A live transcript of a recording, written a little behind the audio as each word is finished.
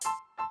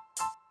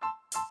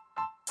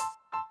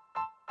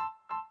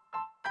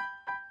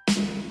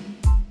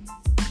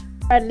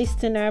Our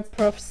listener,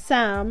 Prof.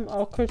 Sam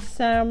or Coach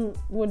Sam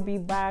would be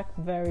back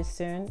very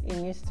soon. He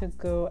needs to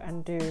go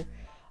and do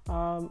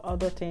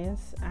other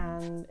things,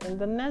 and in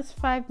the next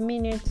 5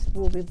 minutes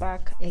we'll be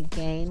back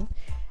again,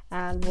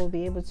 and we'll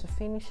be able to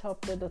finish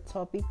up with the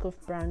topic of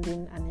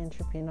branding and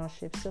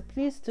entrepreneurship. So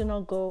please do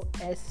not go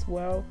as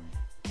well.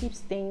 Keep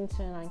staying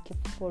tuned and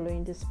keep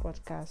following this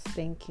podcast.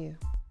 Thank you.